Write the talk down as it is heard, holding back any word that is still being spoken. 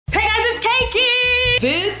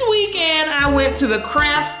This weekend, I went to the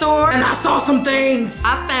craft store and I saw some things.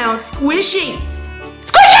 I found Squishies.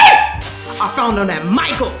 Squishies! I found them at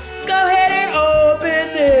Michael's. Go ahead and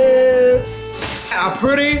open this. A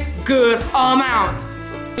pretty good amount.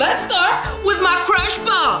 Let's start with my Crushballs.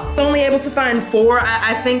 I was only able to find 4.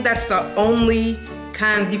 I think that's the only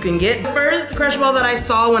kinds you can get. The first Crushball that I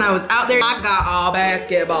saw when I was out there, I got all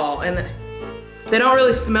basketball. And they don't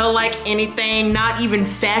really smell like anything, not even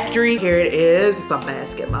factory. Here it is, it's a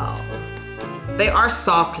basketball. They are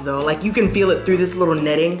soft though, like you can feel it through this little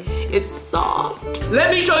netting. It's soft.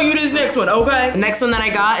 Let me show you this next one, okay? The next one that I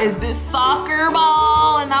got is this soccer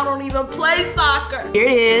ball, and I don't even play soccer. Here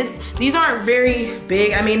it is. These aren't very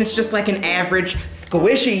big. I mean, it's just like an average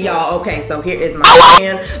squishy, y'all. Okay, so here is my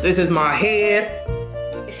hand. This is my head.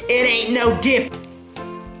 It ain't no different.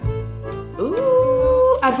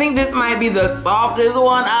 Ooh, I think this might be the softest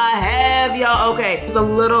one I have, y'all. Okay, there's a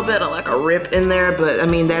little bit of like a rip in there, but I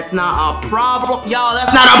mean, that's not a problem. Y'all,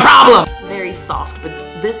 that's not a problem. Very soft, but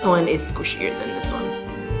this one is squishier than this one.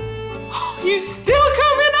 You still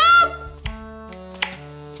coming up?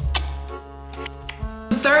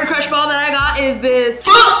 The third crush ball that I got is this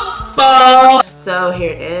football. So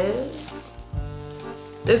here it is.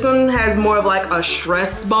 This one has more of like a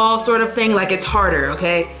stress ball sort of thing, like it's harder,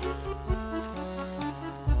 okay?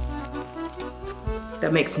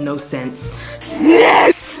 That makes no sense.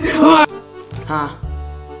 Yes! Huh.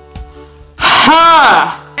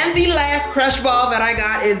 Ha! And the last crush ball that I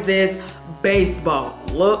got is this baseball.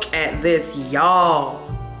 Look at this, y'all.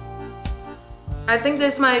 I think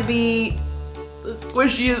this might be the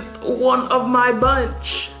squishiest one of my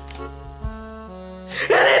bunch.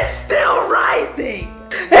 And it's still rising.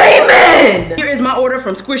 Amen! Here is my order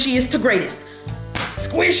from squishiest to greatest.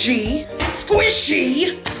 Squishy,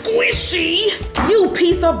 squishy, squishy, you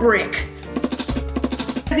piece of brick.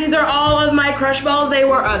 These are all of my crush balls. They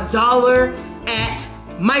were $1 at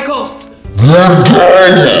Michael's.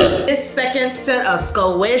 This second set of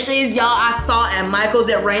squishies, y'all, I saw at Michael's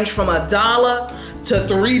that ranged from $1 to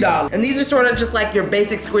 $3. And these are sort of just like your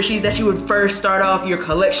basic squishies that you would first start off your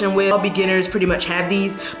collection with. All beginners pretty much have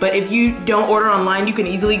these, but if you don't order online, you can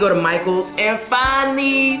easily go to Michael's and find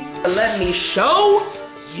these. Let me show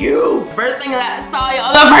you. First thing that I saw,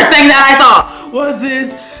 y'all, the first thing that I saw was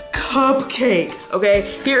this cupcake. Okay,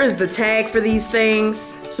 here is the tag for these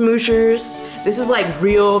things. Smooshers. This is like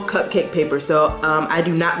real cupcake paper, so I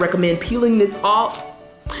do not recommend peeling this off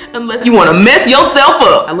unless you want to mess yourself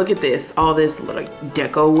up. Now look at this, all this little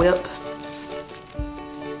deco whip.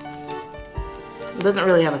 It doesn't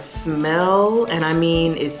really have a smell, and I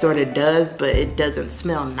mean it sort of does, but it doesn't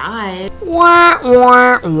smell nice. Wah,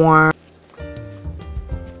 wah, wah.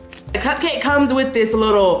 The cupcake comes with this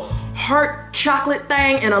little heart chocolate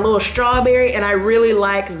thing and a little strawberry, and I really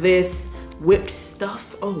like this whipped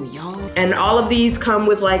stuff. Oh, y'all. And all of these come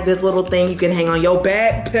with like this little thing you can hang on your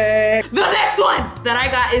backpack. The next one that I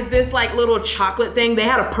got is this like little chocolate thing. They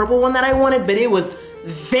had a purple one that I wanted, but it was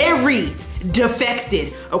very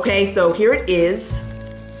defected. Okay, so here it is.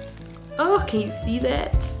 Oh, can you see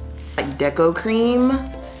that? Like deco cream,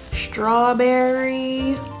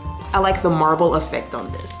 strawberry. I like the marble effect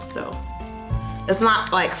on this, so. It's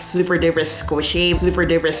not like super duper squishy,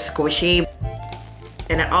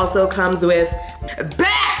 And it also comes with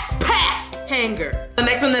backpack hanger. The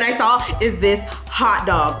next one that I saw is this hot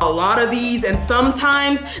dog. A lot of these, and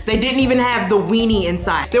sometimes they didn't even have the weenie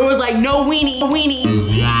inside. There was like no weenie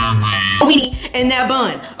in that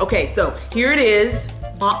bun. Okay, so here it is,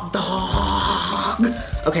 hot dog.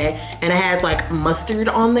 Okay, and it has like mustard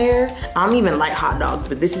on there. I don't even like hot dogs,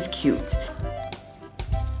 but this is cute.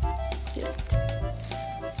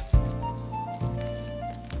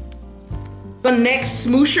 The next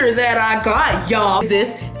smoosher that I got, y'all, is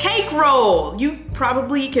this cake roll. You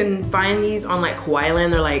probably can find these on like Hawaii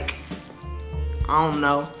Land. They're like, I don't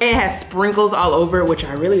know. It has sprinkles all over it, which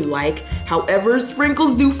I really like. However,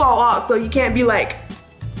 sprinkles do fall off, so you can't be like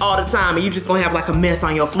all the time and you just gonna have like a mess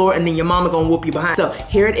on your floor and then your mama gonna whoop you behind. So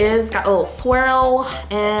here it is, got a little swirl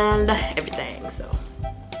and everything, so.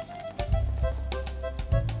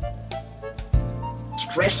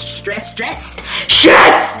 Stress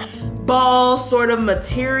ball sort of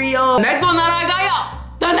material. Next one that I got, y'all.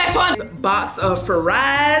 The next one, box of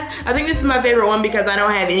fries. I think this is my favorite one because I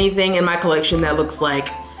don't have anything in my collection that looks like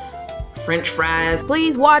French fries.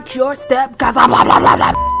 Please watch your step, cause blah blah blah blah.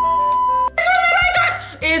 This one that I got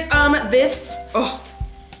is this. Oh,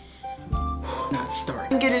 not starting. I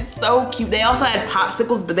think it is so cute. They also had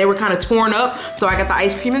popsicles, but they were kind of torn up, so I got the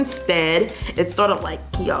ice cream instead. It's sort of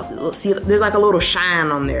like, can y'all see? There's like a little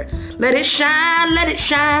shine on there. Let it shine, let it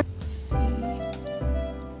shine.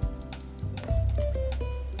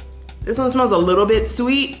 This one smells a little bit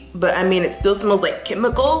sweet, but I mean, it still smells like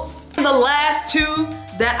chemicals. And the last two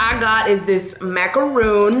that I got is this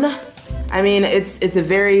macaroon. I mean, it's a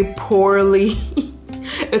very poorly,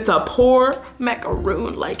 it's a poor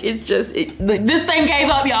macaroon. Like this thing gave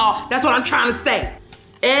up, y'all. That's what I'm trying to say.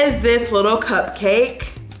 Is this little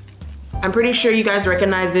cupcake. I'm pretty sure you guys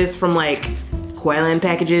recognize this from like Kouai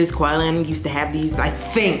packages. Kouai used to have these, I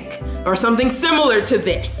think, or something similar to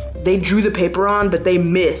this. They drew the paper on, but they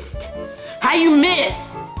missed. How you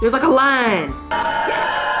miss? There's like a line.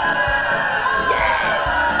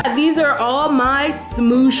 These are all my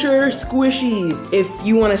Smooshers Squishies. If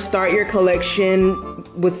you want to start your collection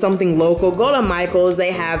with something local, go to Michael's.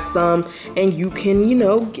 They have some, and you can, you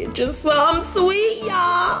know, get just some sweet,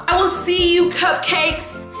 y'all. I will see you,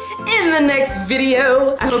 cupcakes, in the next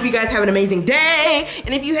video. I hope you guys have an amazing day.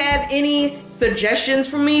 And if you have any suggestions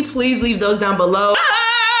for me, please leave those down below.